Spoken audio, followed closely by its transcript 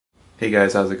Hey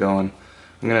guys, how's it going?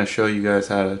 I'm going to show you guys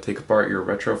how to take apart your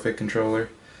Retrofit controller.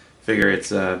 Figure it's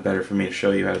better for me to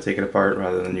show you how to take it apart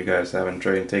rather than you guys having to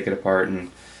try and take it apart and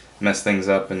mess things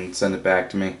up and send it back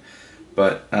to me.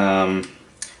 But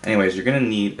anyways, you're going to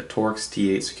need a Torx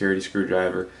T8 security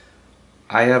screwdriver.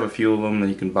 I have a few of them that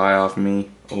you can buy off me,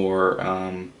 or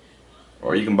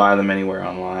you can buy them anywhere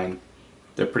online.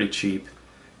 They're pretty cheap.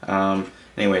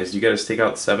 Anyways, you got to take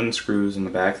out 7 screws in the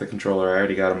back of the controller. I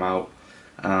already got them out.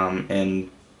 And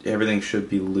everything should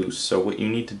be loose. So what you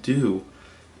need to do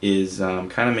is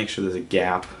kind of make sure there's a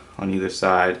gap on either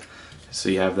side so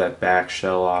you have that back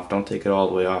shell off. Don't take it all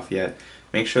the way off yet.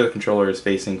 Make sure the controller is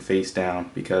facing face down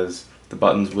because the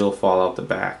buttons will fall out the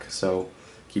back, so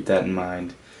keep that in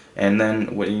mind. And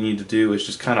then what you need to do is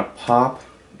just kind of pop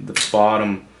the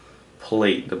bottom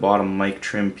plate, the bottom mic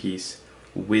trim piece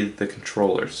with the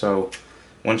controller. So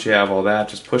once you have all that,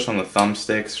 just push on the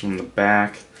thumbsticks from the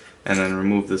back and then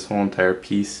remove this whole entire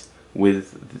piece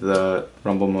with the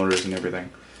rumble motors and everything,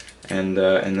 and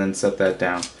then set that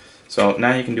down. So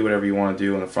now you can do whatever you want to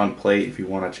do on the front plate. If you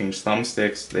want to change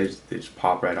thumbsticks, they just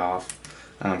pop right off.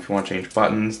 If you want to change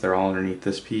buttons, they're all underneath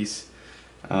this piece.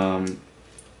 I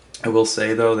will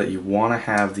say though that you want to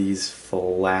have these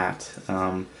flat.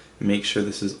 Make sure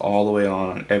this is all the way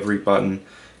on every button,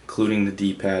 including the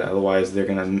D-pad, otherwise they're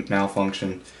going to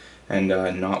malfunction and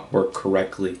not work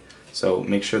correctly. So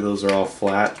make sure those are all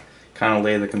flat. Kind of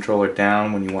lay the controller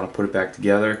down when you want to put it back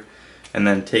together, and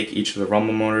then take each of the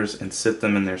rumble motors and sit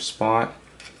them in their spot,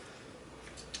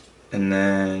 and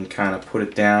then kind of put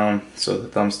it down so the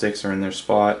thumbsticks are in their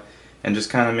spot, and just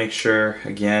kind of make sure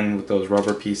again with those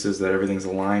rubber pieces that everything's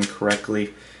aligned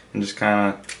correctly, and just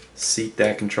kind of seat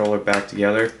that controller back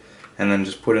together, and then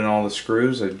just put in all the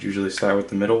screws. I'd usually start with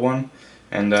the middle one,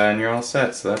 and you're all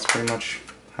set. So that's pretty much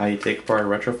how you take apart a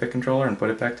Retrofit controller and put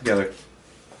it back together.